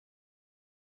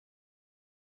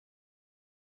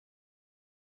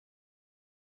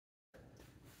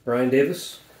Brian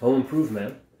Davis, Home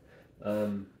Improvement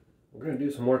Man. We're going to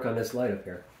do some work on this light up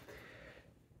here.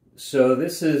 So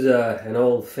this is an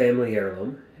old family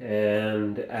heirloom,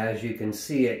 and as you can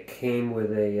see, it came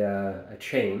with a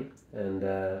chain and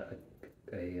a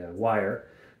wire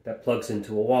that plugs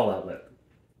into a wall outlet.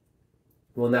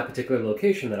 Well, in that particular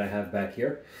location that I have back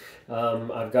here,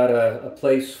 I've got a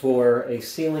place for a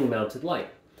ceiling mounted light.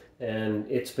 And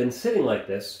it's been sitting like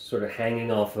this, sort of hanging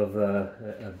off of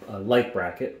a light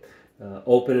bracket,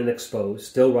 open and exposed,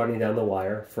 still running down the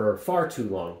wire for far too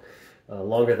long,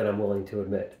 longer than I'm willing to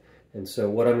admit. And so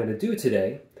what I'm going to do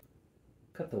today,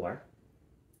 cut the wire,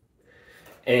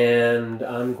 and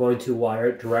I'm going to wire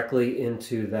it directly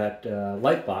into that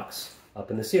light box up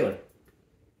in the ceiling.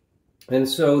 And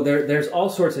so there's all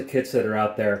sorts of kits that are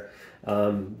out there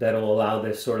that'll allow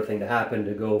this sort of thing to happen,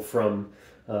 to go from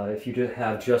if you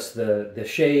have just the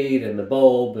shade and the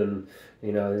bulb, and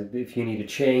if you need a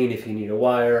chain, if you need a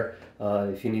wire,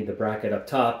 if you need the bracket up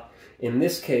top. In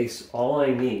this case, all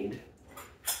I need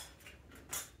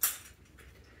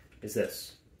is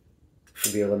this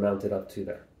to be able to mount it up to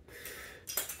there.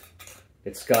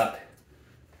 It's got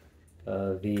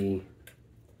the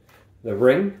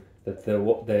ring that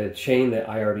the chain that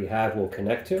I already have will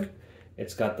connect to.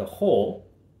 It's got the hole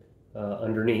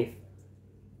underneath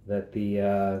that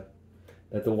the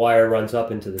wire runs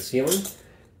up into the ceiling.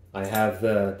 I have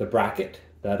the bracket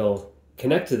that'll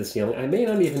connect to the ceiling. I may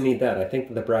not even need that. I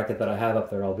think the bracket that I have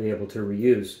up there I'll be able to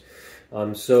reuse.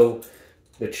 So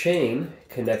the chain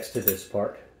connects to this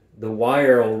part. The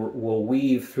wire will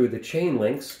weave through the chain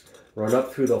links, run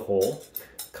up through the hole,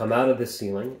 come out of the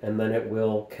ceiling, and then it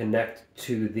will connect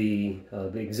to the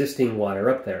existing wire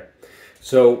up there.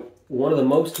 So one of the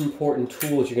most important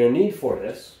tools you're going to need for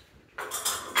this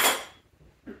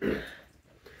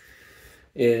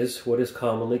is what is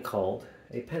commonly called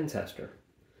a pen tester.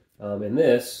 And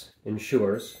this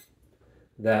ensures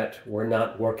that we're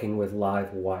not working with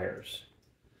live wires.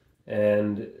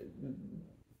 And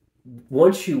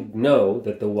once you know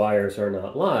that the wires are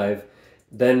not live,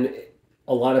 then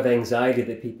a lot of anxiety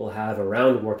that people have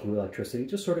around working with electricity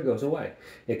just sort of goes away.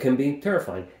 It can be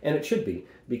terrifying, and it should be,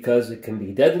 because it can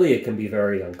be deadly, it can be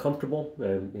very uncomfortable,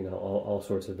 and all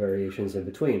sorts of variations in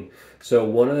between. So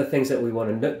one of the things that we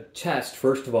want to test,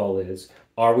 first of all, is,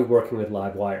 are we working with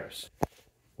live wires?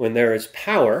 When there is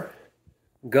power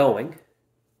going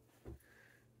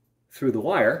through the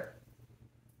wire,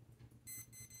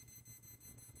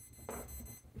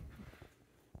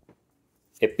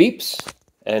 it beeps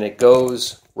and it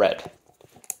goes red.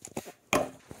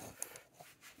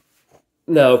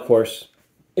 Now, of course,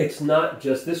 it's not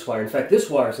just this wire. In fact, this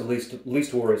wire is the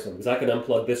least worrisome, because I can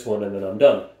unplug this one and then I'm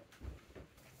done.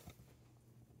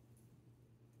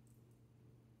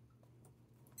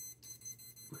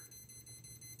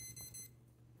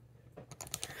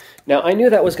 Now, I knew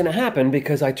that was going to happen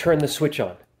because I turned the switch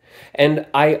on. And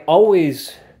you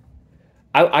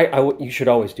should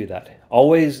always do that.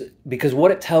 Always, because what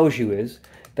it tells you is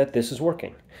that this is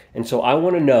working. And so I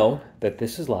want to know that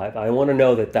this is live. I want to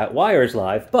know that that wire is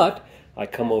live, but I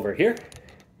come over here,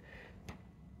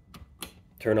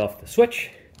 turn off the switch,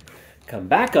 come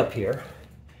back up here,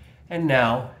 and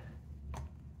now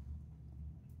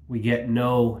we get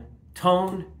no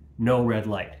tone, no red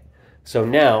light. So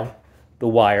now the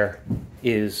wire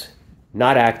is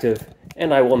not active,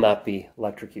 and I will not be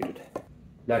electrocuted.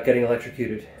 Not getting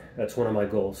electrocuted, that's one of my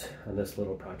goals on this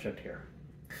little project here.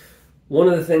 One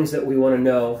of the things that we want to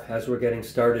know as we're getting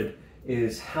started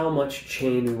is how much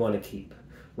chain we want to keep.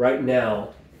 Right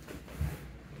now,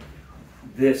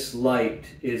 this light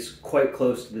is quite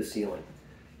close to the ceiling.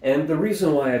 And the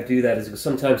reason why I do that is because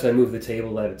sometimes I move the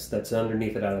table that's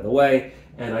underneath it out of the way,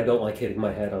 and I don't like hitting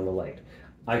my head on the light.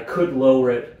 I could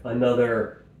lower it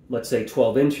another, let's say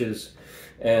 12 inches,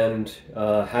 and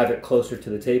have it closer to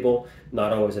the table.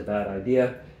 Not always a bad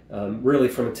idea. Really,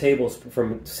 from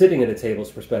sitting at a table's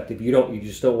perspective, you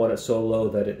just don't want it so low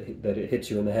that it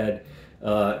hits you in the head,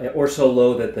 or so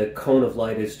low that the cone of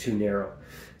light is too narrow.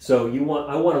 So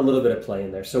I want a little bit of play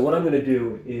in there. So what I'm going to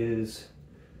do is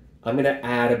I'm going to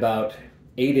add about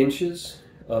 8 inches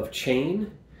of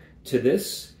chain to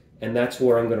this, and that's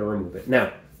where I'm going to remove it.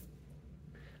 Now,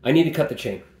 I need to cut the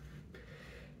chain.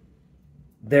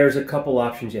 There's a couple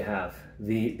options you have.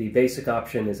 The basic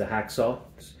option is a hacksaw.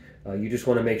 You just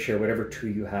want to make sure whatever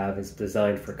tool you have is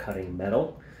designed for cutting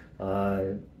metal.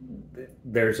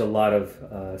 There's a lot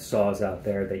of saws out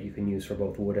there that you can use for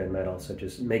both wood and metal, so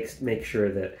just make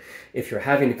sure that if you're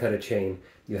having to cut a chain,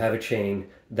 you have a chain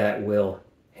that will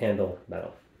handle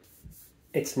metal.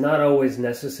 It's not always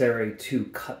necessary to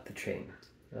cut the chain.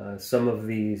 Some of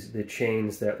the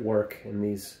chains that work in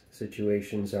these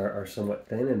situations are somewhat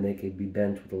thin, and they could be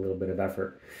bent with a little bit of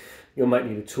effort. You might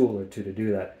need a tool or two to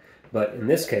do that. But in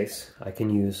this case, I can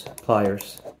use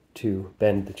pliers to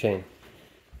bend the chain.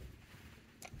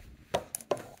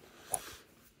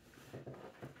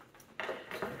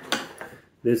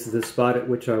 This is the spot at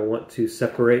which I want to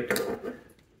separate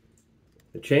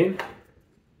the chain.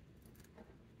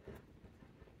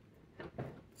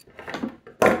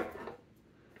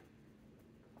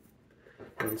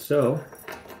 And so,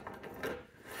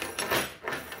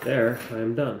 there, I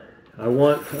am done. I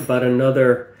want about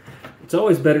another, it's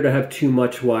always better to have too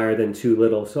much wire than too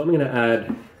little, so I'm going to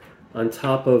add on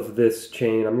top of this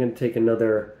chain, I'm going to take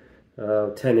another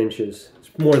 10 inches. It's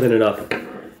more than enough.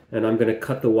 And I'm going to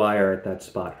cut the wire at that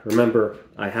spot. Remember,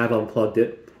 I have unplugged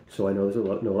it, so I know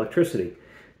there's no electricity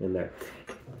in there.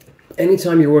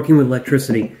 Anytime you're working with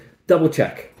electricity, double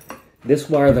check. This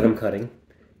wire that I'm cutting,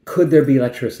 could there be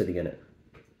electricity in it?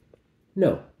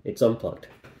 No, it's unplugged.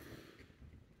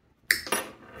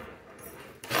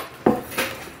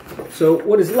 So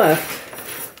what is left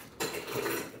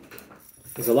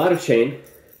is a lot of chain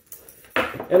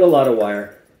and a lot of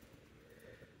wire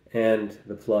and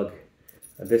the plug.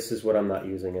 This is what I'm not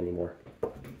using anymore.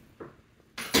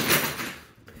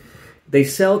 They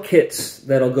sell kits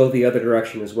that'll go the other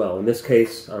direction as well. In this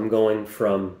case, I'm going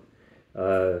from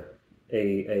a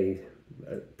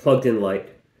plugged-in light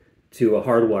to a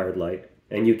hardwired light,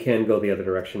 and you can go the other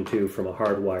direction too, from a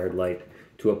hardwired light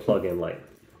to a plug-in light.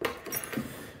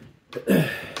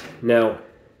 Now,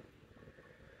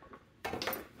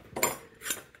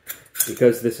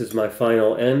 because this is my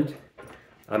final end,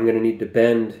 I'm going to need to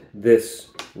bend this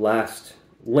last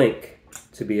link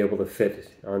to be able to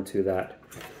fit onto that.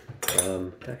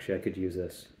 Actually, I could use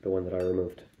this, the one that I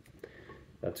removed.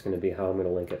 That's going to be how I'm going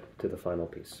to link it to the final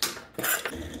piece.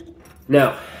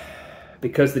 Now,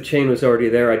 because the chain was already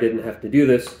there, I didn't have to do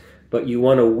this, but you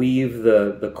want to weave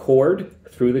the cord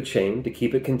through the chain to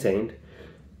keep it contained,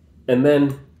 and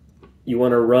then you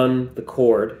want to run the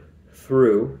cord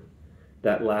through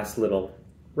that last little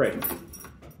ring.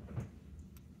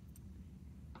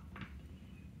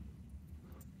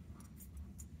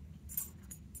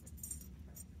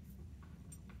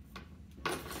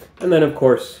 And then, of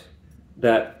course,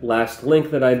 that last link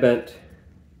that I bent,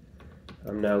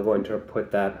 I'm now going to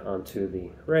put that onto the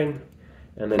ring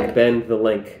and then bend the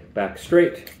link back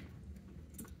straight.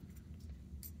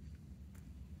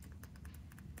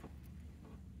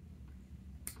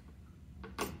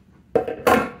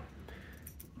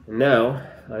 And now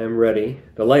I am ready.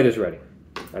 The light is ready.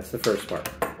 That's the first part.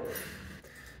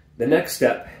 The next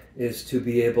step is to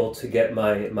be able to get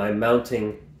my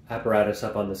mounting apparatus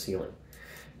up on the ceiling.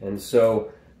 And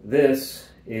so this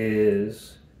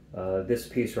is, this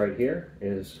piece right here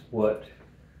is what,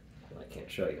 I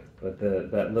can't show you, but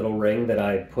that little ring that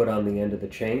I put on the end of the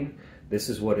chain, this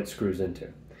is what it screws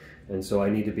into. And so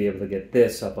I need to be able to get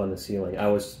this up on the ceiling. I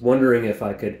was wondering if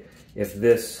if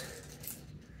this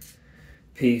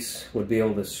piece would be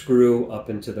able to screw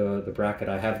up into the bracket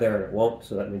I have there, and it won't,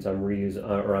 so that means I'm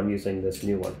using this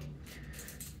new one.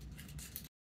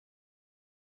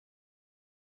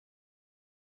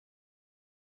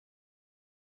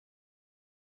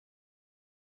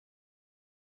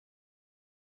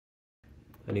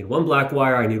 I need one black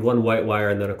wire, I need one white wire,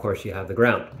 and then of course you have the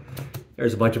ground.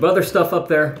 There's a bunch of other stuff up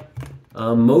there.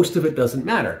 Most of it doesn't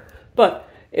matter, but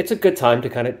it's a good time to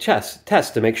kind of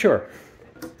test to make sure.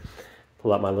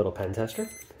 Pull out my little pen tester.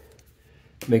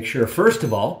 Make sure, first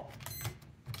of all,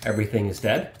 everything is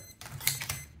dead.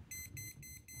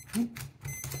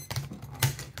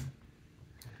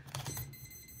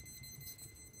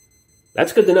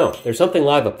 That's good to know. There's something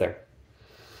live up there.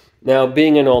 Now,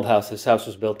 being an old house, this house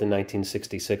was built in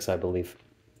 1966, I believe.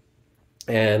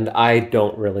 And I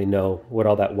don't really know what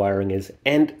all that wiring is.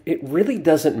 And it really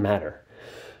doesn't matter.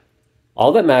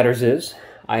 All that matters is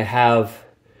I have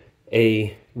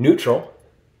a neutral,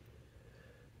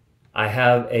 I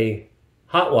have a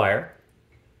hot wire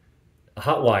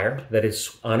that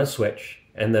is on a switch,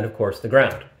 and then, of course, the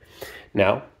ground.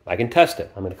 Now, I can test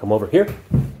it. I'm going to come over here,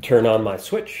 turn on my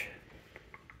switch.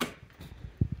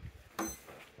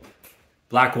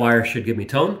 Black wire should give me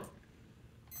tone.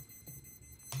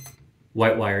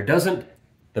 White wire doesn't.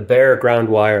 The bare ground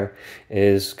wire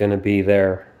is going to be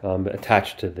there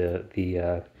attached to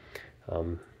the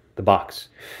box.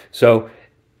 So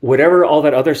whatever all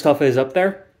that other stuff is up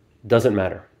there doesn't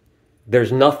matter.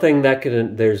 There's nothing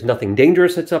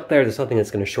dangerous that's up there. There's nothing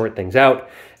that's going to short things out.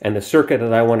 And the circuit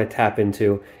that I want to tap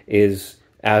into is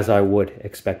as I would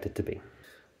expect it to be.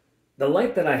 The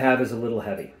light that I have is a little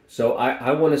heavy, so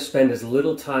I want to spend as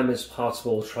little time as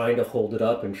possible trying to hold it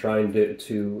up and trying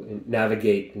to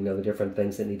navigate, the different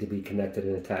things that need to be connected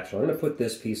and attached. So I'm going to put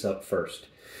this piece up first.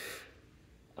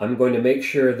 I'm going to make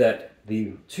sure that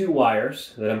the two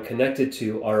wires that I'm connected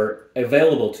to are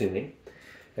available to me,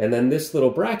 and then this little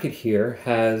bracket here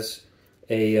has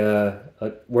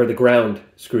where the ground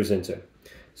screws into.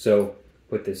 So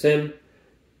put this in,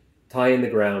 tie in the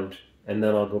ground, and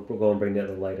then I'll go and bring the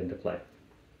other light into play.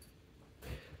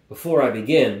 Before I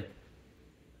begin,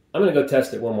 I'm going to go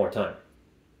test it one more time.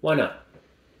 Why not?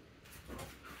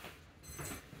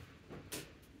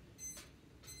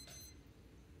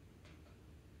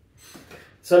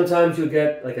 Sometimes you'll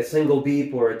get like a single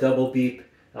beep or a double beep.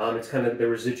 It's kind of the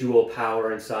residual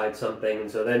power inside something,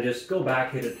 and so then just go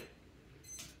back, hit it.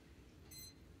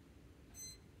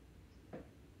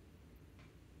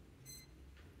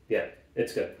 Yeah,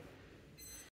 it's good.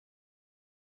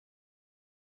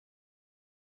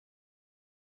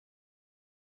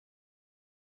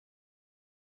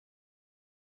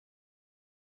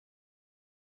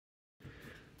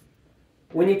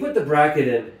 When you put the bracket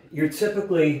in, you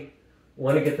typically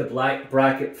want to get the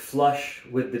bracket flush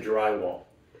with the drywall.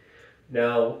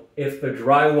 Now, if the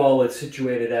drywall is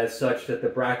situated as such that the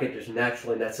bracket just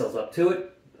naturally nestles up to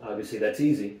it, obviously that's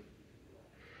easy.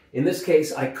 In this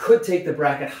case, I could take the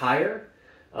bracket higher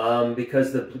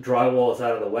because the drywall is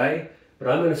out of the way, but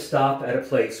I'm going to stop at a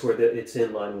place where it's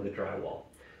in line with the drywall.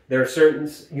 There are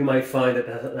certain, you might find that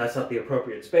that's not the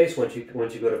appropriate space once you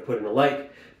go to put in a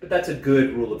light, but that's a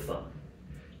good rule of thumb.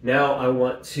 Now I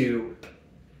want to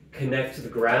connect to the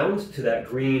ground to that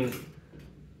green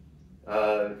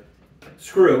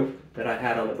screw that I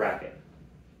had on the bracket.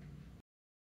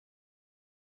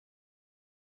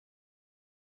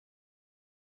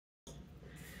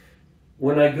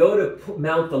 When I go to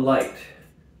mount the light,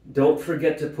 don't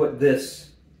forget to put this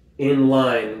in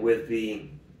line with the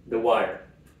wire.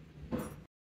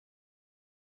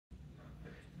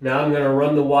 Now I'm going to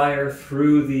run the wire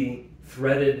through the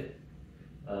threaded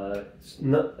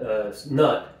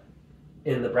nut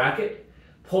in the bracket,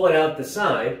 pull it out the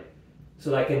side so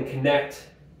that I can connect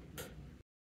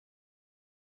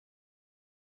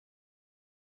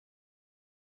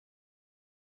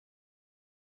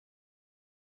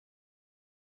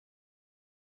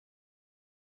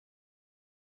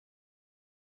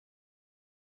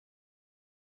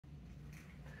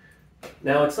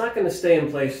Now it's not going to stay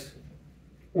in place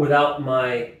without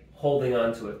my holding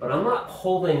onto it, but I'm not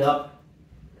holding up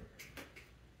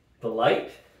the light.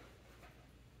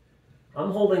 I'm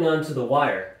holding onto the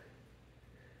wire,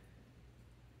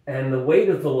 and the weight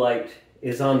of the light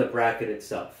is on the bracket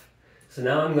itself. So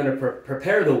now I'm going to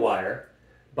prepare the wire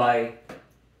by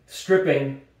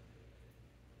stripping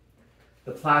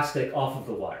the plastic off of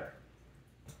the wire.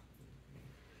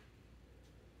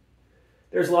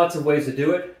 There's lots of ways to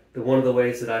do it. One of the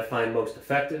ways that I find most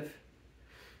effective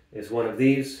is one of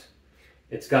these.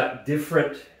 It's got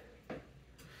different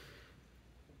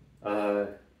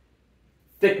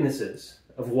thicknesses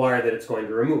of wire that it's going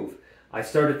to remove. I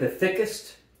start at the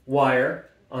thickest wire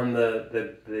on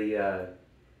the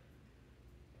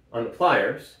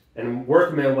pliers and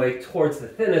work my way towards the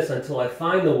thinnest until I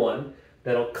find the one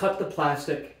that'll cut the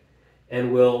plastic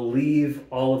and will leave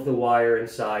all of the wire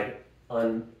inside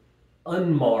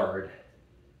unmarred.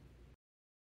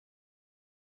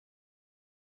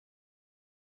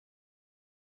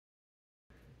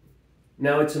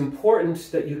 Now it's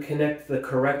important that you connect the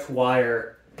correct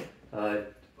wire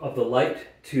of the light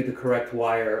to the correct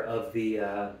wire of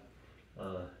the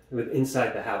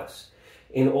inside the house.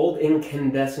 In old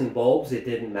incandescent bulbs it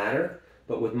didn't matter,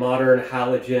 but with modern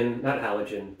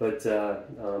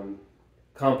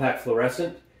compact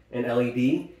fluorescent and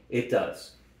LED, it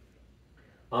does.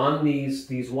 On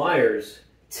these wires,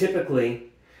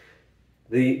 typically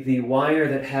the wire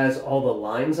that has all the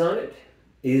lines on it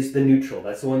is the neutral.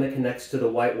 That's the one that connects to the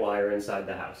white wire inside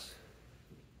the house.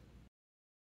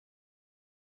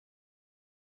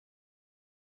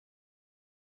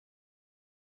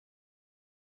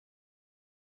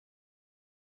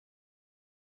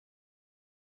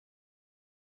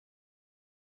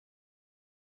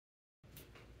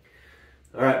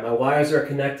 All right, my wires are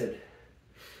connected.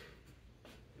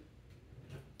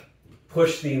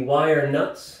 Push the wire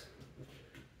nuts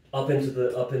up into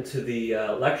the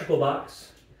electrical box,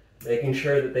 making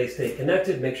sure that they stay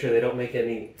connected. Make sure they don't make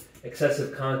any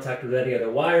excessive contact with any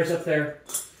other wires up there.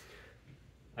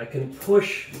 I can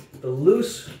push the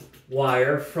loose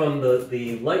wire from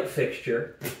the light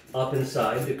fixture up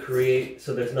inside to create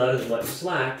so there's not as much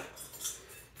slack.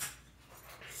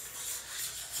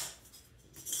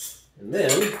 And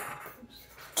then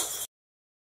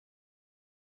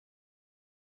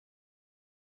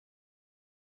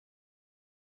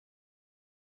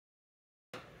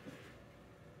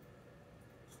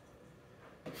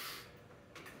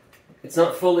It's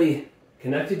not fully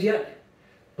connected yet,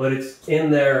 but it's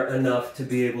in there enough to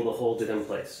be able to hold it in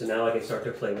place. So now I can start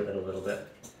to play with it a little bit.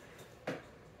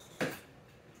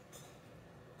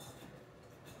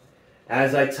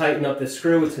 As I tighten up the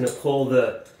screw, it's going to pull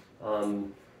the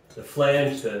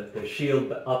flange, the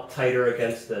shield up tighter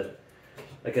against the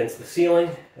ceiling,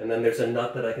 and then there's a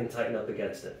nut that I can tighten up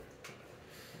against it.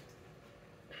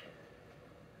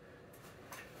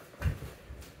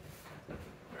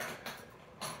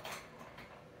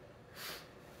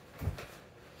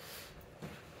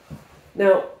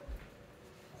 Now,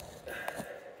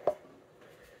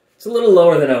 it's a little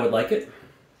lower than I would like it,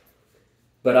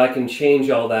 but I can change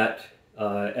all that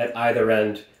at either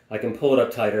end. I can pull it up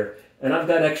tighter, and I've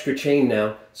got extra chain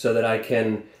now so that I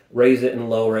can raise it and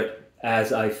lower it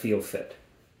as I feel fit.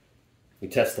 We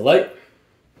test the light.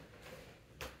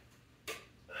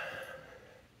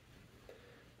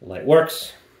 The light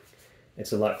works.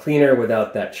 It's a lot cleaner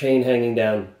without that chain hanging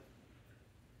down,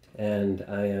 and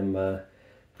I am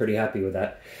pretty happy with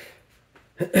that.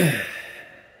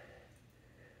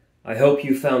 I hope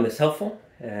you found this helpful,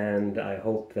 and I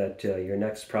hope that your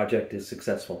next project is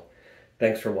successful.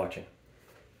 Thanks for watching.